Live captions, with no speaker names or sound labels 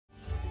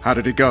How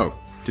did it go?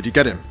 Did you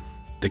get him?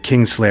 The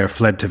Kingslayer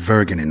fled to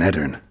Vergen in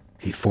Edirn.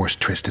 He forced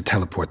Triss to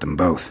teleport them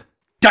both.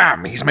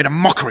 Damn, he's made a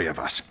mockery of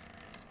us.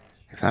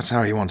 If that's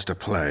how he wants to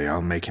play,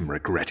 I'll make him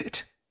regret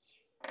it.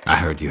 I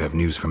heard you have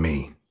news for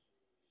me.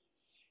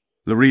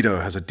 Laredo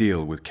has a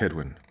deal with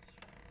Kaedwen.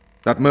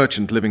 That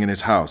merchant living in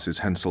his house is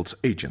Henselt's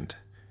agent.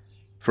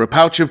 For a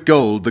pouch of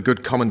gold, the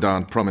good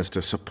commandant promised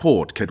to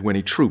support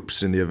Kaedweni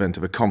troops in the event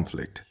of a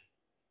conflict.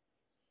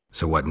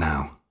 So what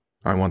now?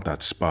 I want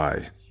that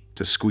spy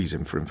to squeeze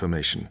him for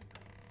information.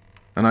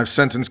 And I've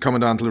sentenced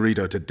Commandant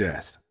Laredo to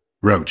death.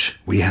 Roche,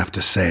 we have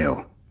to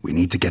sail. We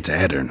need to get to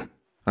Edirn.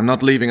 I'm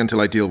not leaving until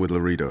I deal with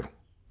Laredo.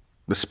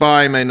 The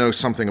spy may know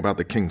something about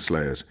the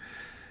Kingslayers.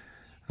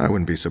 I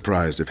wouldn't be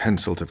surprised if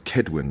Henselt of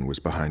Kaedwen was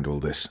behind all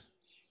this.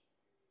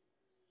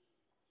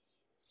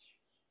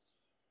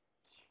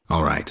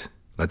 All right,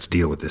 let's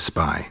deal with this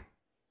spy.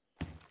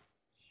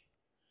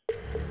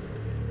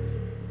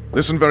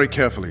 Listen very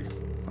carefully.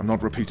 I'm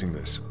not repeating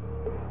this.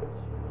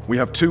 We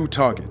have 2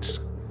 targets.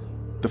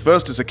 The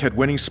first is a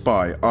Kaedweni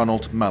spy,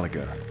 Arnold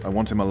Malaga. I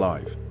want him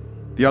alive.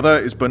 The other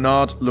is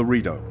Bernard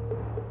Laredo,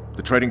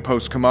 the trading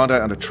post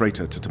commander and a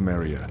traitor to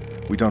Temeria.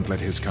 We don't let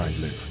his kind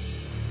live.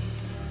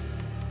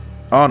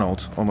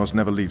 Arnold almost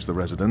never leaves the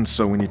residence,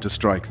 so we need to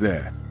strike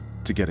there.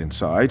 To get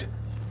inside,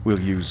 we'll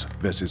use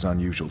Vess's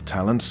unusual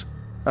talents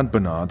and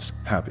Bernard's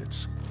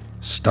habits.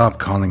 Stop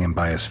calling him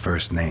by his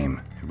first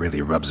name. It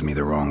really rubs me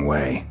the wrong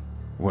way.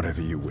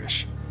 Whatever you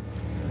wish.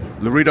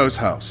 Laredo's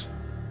house.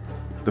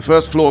 The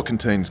first floor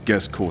contains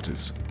guest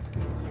quarters.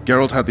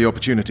 Geralt had the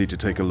opportunity to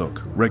take a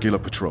look. Regular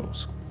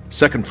patrols.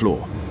 Second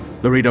floor.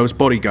 Laredo's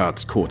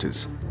bodyguards'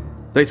 quarters.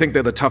 They think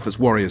they're the toughest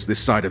warriors this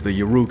side of the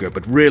Yaruga,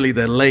 but really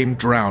they're lame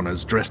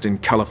drowners dressed in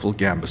colorful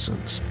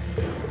gambesons.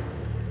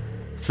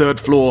 Third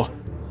floor.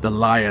 The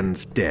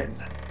Lion's Den.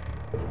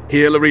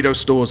 Here Laredo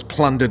stores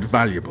plundered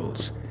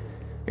valuables.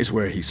 It's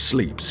where he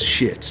sleeps,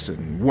 shits,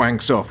 and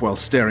wanks off while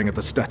staring at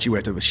the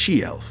statuette of a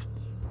she-elf.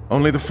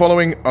 Only the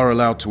following are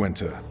allowed to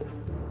enter.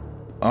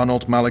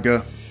 Arnold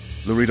Malaga,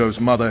 Laredo's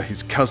mother,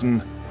 his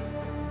cousin,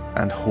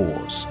 and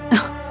whores.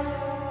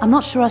 I'm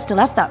not sure I still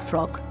have that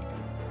frog.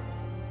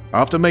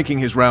 After making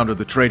his round of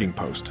the trading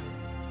post,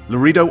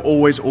 Laredo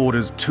always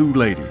orders 2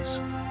 ladies.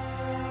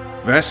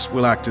 Vess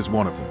will act as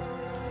one of them.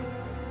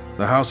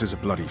 The house is a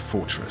bloody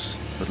fortress,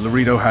 but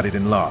Laredo had it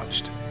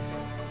enlarged.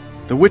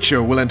 The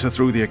Witcher will enter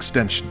through the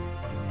extension.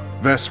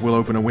 Vess will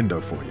open a window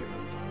for you.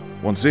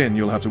 Once in,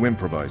 you'll have to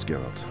improvise,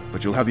 Geralt,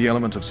 but you'll have the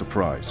element of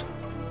surprise.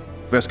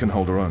 Vess can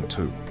hold her own,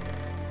 too.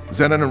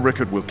 Zenon and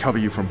Rickard will cover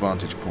you from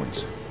vantage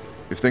points.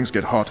 If things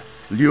get hot,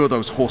 lure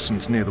those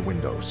horsens near the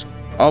windows.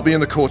 I'll be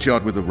in the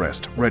courtyard with the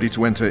rest, ready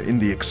to enter in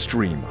the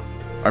extreme.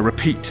 I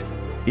repeat,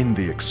 in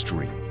the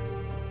extreme.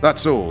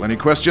 That's all. Any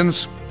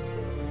questions?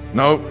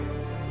 No?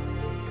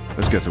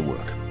 Let's get to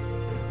work.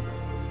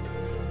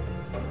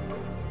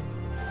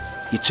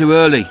 You're too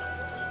early.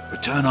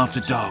 Return after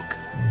dark.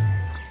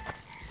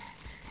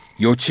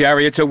 Your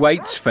chariot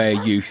awaits, fair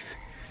youth.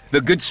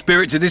 The good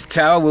spirits of this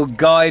tower will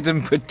guide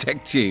and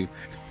protect you.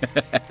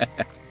 You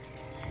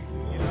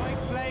like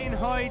playing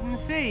hide and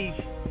seek?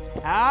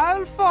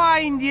 I'll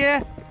find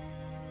you.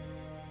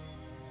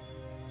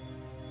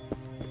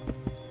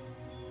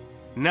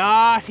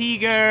 Naughty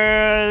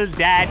girl,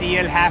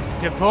 Daddy'll have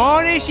to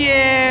punish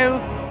you.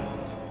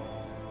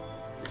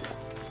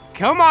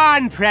 Come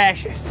on,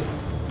 precious.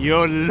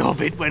 You'll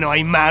love it when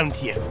I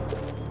mount you.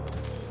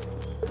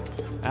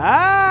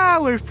 Ah,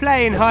 we're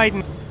playing hide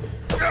and...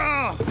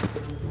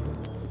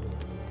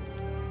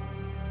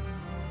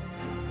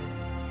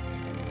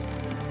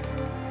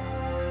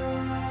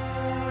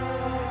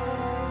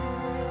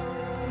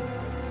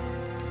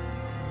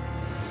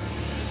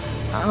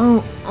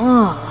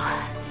 Oh.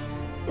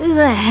 Who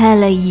the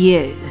hell are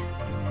you?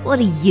 What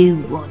do you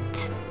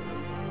want?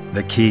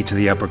 The key to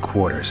the upper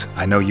quarters.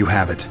 I know you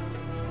have it.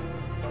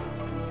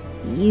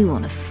 You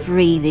want to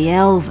free the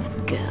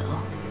elven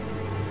girl.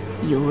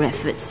 Your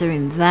efforts are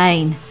in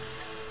vain.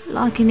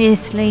 Like in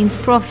Ithleen's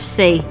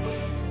prophecy,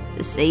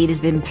 the seed has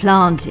been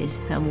planted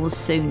and will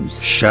soon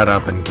Shut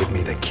up and give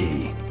me the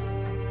key.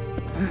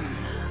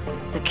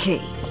 The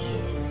key.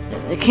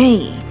 The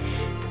key.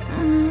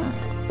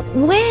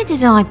 Where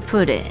did I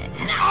put it?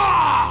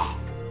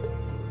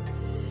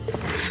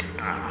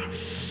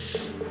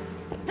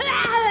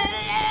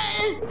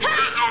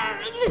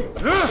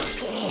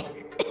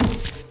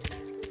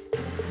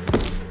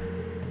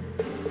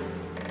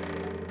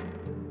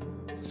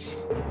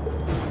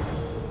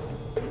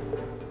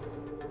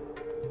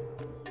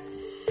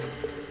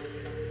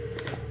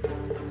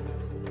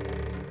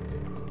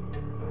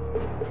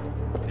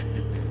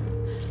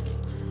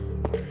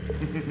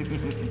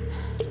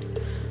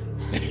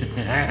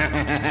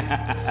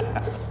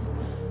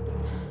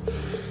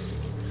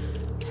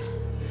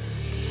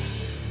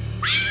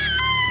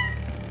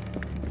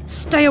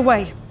 Stay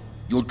away.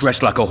 You're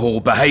dressed like a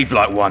whore, behave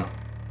like one.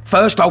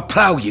 First I'll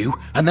plough you,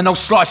 and then I'll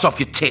slice off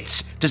your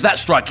tits. Does that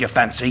strike your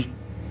fancy?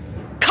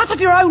 Cut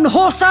off your own,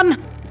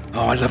 whoreson!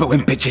 Oh, I love it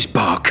when bitches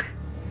bark.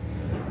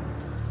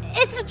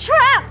 It's a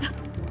trap!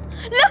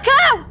 Look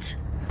out!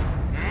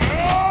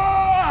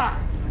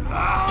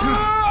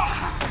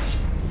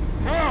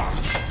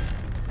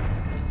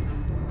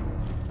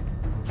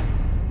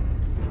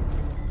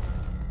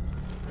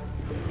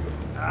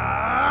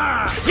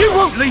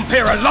 leave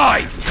here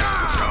alive!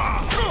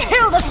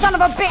 Kill the son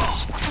of a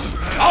bitch!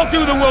 I'll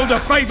do the world a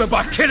favour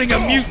by killing a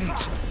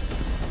mutant!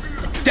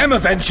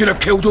 Demoven should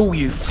have killed all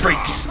you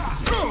freaks!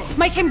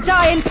 Make him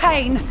die in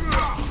pain!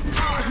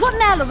 What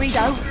now,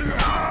 Laredo?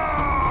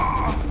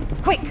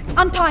 Quick,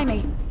 untie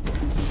me.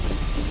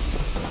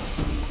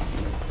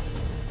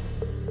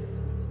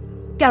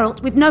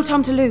 Geralt, we've no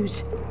time to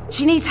lose.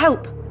 She needs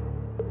help.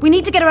 We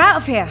need to get her out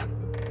of here.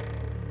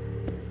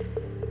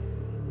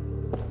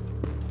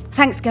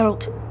 Thanks,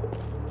 Geralt.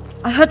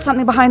 I heard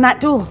something behind that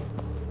door.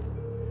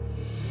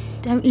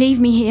 Don't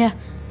leave me here.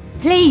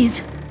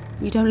 Please.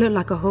 You don't look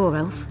like a whore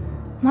elf.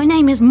 My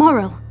name is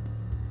Morrill.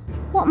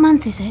 What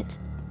month is it?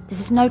 This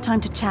is no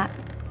time to chat.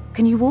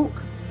 Can you walk?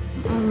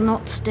 I'll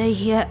not stay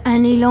here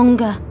any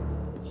longer.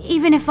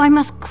 Even if I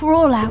must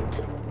crawl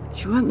out.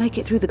 She won't make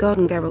it through the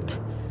garden, Geralt.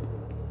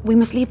 We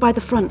must leave by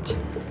the front.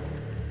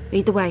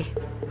 Lead the way.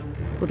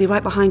 We'll be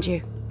right behind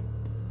you.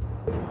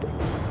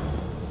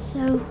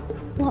 So,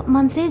 what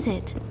month is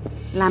it?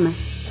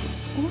 Lammas.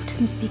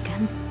 Autumn's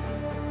begun.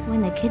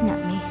 When they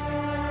kidnapped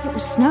me, it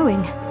was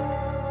snowing.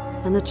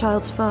 And the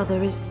child's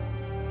father is...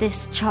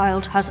 This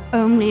child has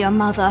only a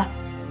mother.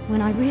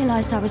 When I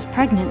realized I was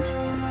pregnant,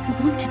 I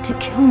wanted to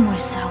kill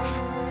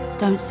myself.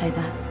 Don't say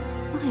that.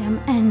 I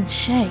am Anne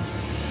Shea.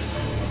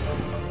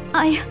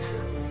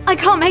 I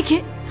can't make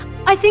it.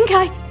 I think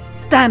I...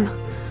 Damn!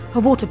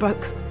 Her water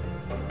broke.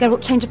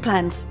 Geralt, change of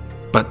plans.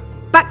 But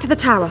Back to the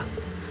tower.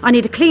 I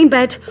need a clean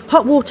bed,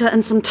 hot water,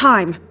 and some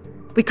time.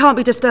 We can't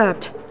be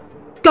disturbed.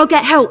 Go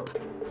get help!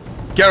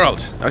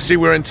 Geralt, I see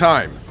we're in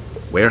time.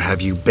 where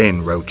have you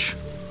been, Roche?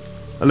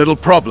 A little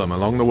problem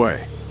along the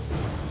way.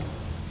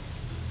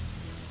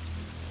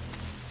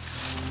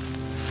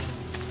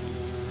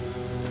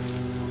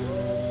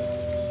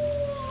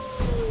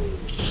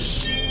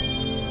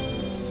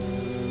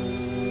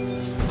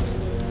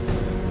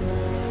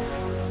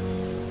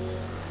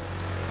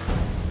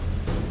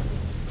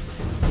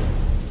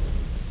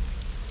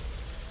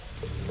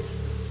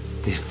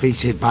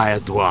 Defeated by a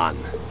Dwan.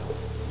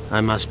 I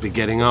must be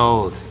getting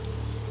old.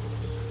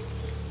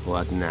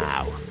 What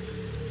now?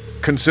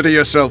 Consider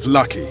yourself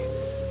lucky.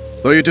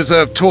 Though you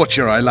deserve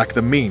torture, I lack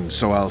the means,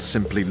 so I'll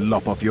simply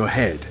lop off your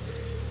head.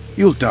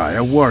 You'll die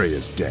a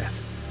warrior's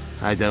death.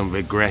 I don't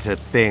regret a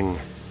thing.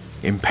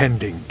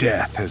 Impending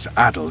death has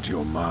addled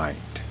your mind.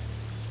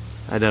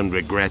 I don't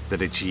regret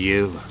that it's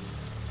you.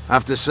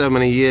 After so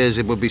many years,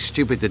 it would be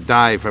stupid to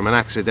die from an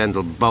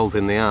accidental bolt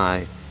in the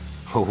eye.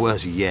 Or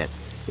worse yet,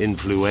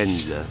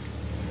 influenza.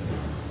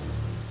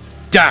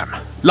 Damn!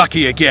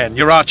 Lucky again,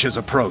 your archers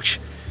approach.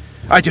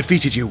 I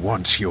defeated you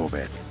once,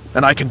 Iorveth,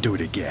 and I can do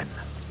it again.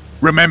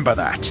 Remember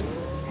that.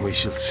 We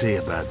shall see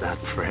about that,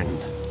 friend.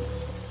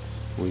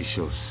 We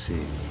shall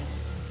see.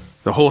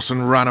 The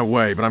horseman ran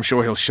away, but I'm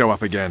sure he'll show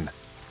up again.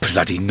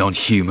 Bloody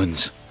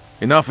non-humans.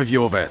 Enough of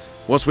Iorveth.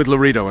 What's with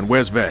Laredo and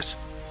where's Vess?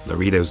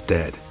 Laredo's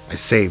dead. I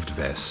saved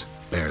Vess,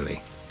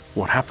 barely.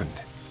 What happened?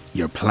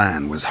 Your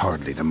plan was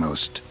hardly the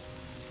most.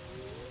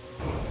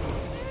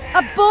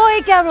 A boy,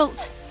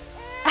 Geralt!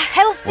 A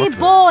healthy What the-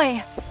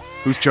 boy!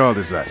 Whose child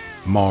is that?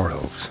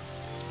 Morals.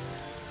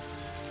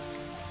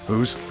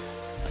 Whose?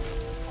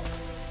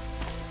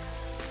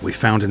 We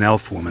found an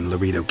elf woman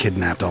Laredo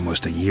kidnapped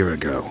almost a year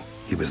ago.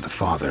 He was the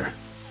father.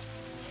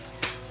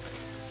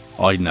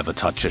 I'd never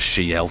touch a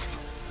she-elf.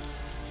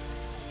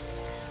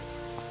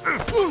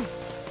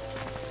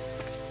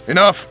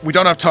 Enough! We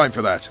don't have time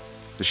for that.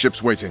 The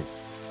ship's waiting.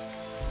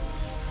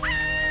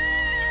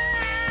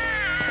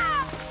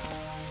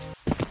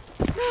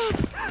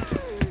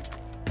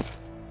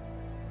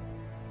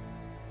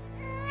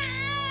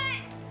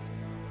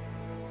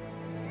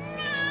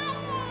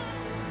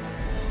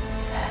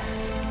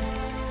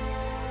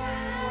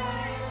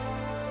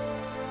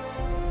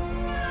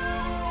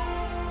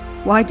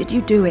 Why did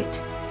you do it?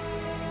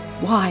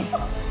 Why?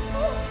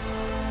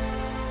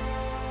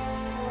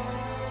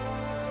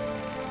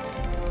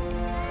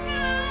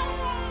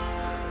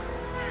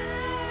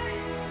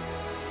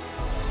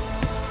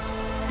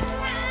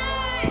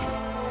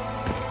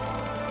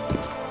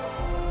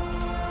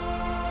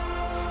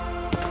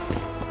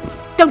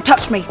 Don't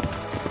touch me!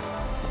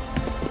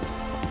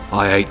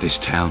 I hate this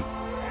town.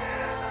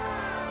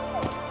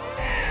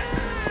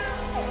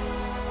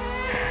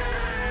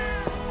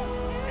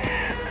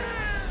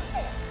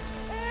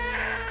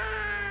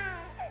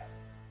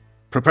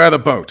 Prepare the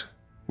boat.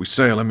 We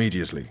sail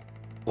immediately.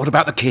 What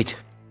about the kid?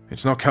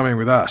 It's not coming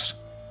with us.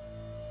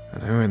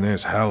 And who in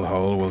this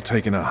hellhole will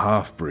take in a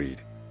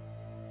half-breed?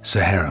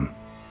 Saharim.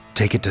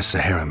 Take it to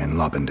Saharim in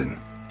Lobenden.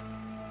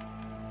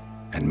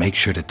 And make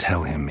sure to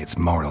tell him it's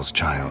Moral's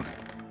child.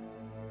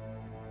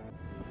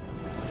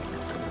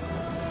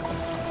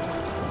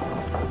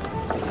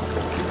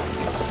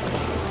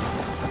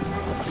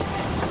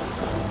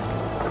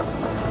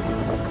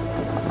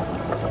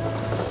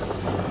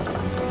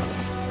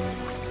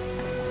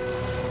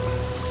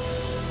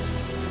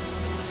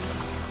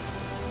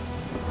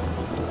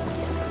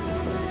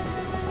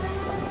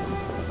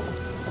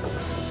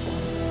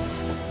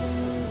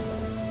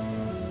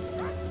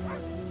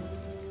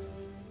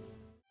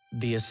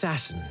 The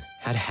assassin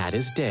had had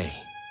his day.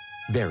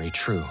 Very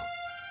true.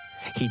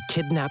 He'd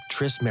kidnapped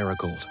Triss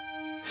Marigold.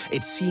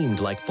 It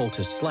seemed like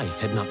Foltest's life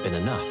had not been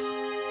enough.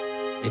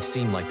 It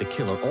seemed like the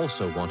killer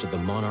also wanted the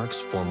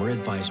monarch's former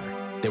advisor.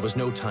 There was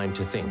no time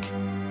to think.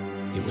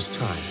 It was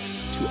time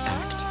to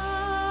act.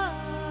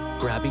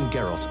 Grabbing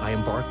Geralt, I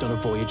embarked on a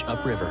voyage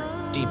upriver,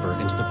 deeper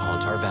into the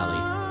Pontar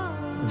Valley.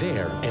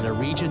 There, in a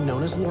region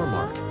known as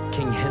Lormark,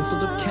 King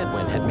Henselt of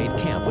Kedwen had made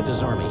camp with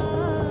his army.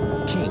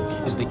 King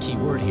is the key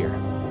word here,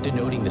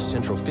 denoting the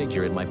central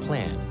figure in my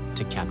plan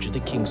to capture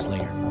the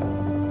Kingslayer.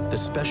 The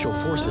special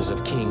forces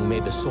of King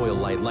made the soil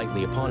lie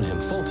lightly upon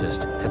him.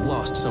 Foltest had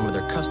lost some of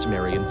their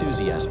customary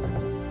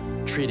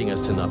enthusiasm, treating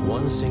us to not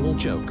one single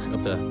joke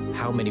of the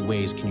how many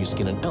ways can you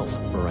skin an elf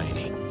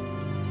variety.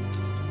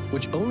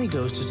 Which only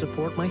goes to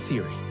support my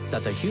theory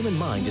that the human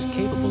mind is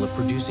capable of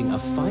producing a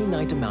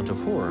finite amount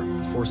of horror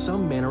before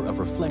some manner of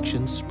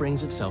reflection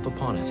springs itself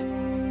upon it.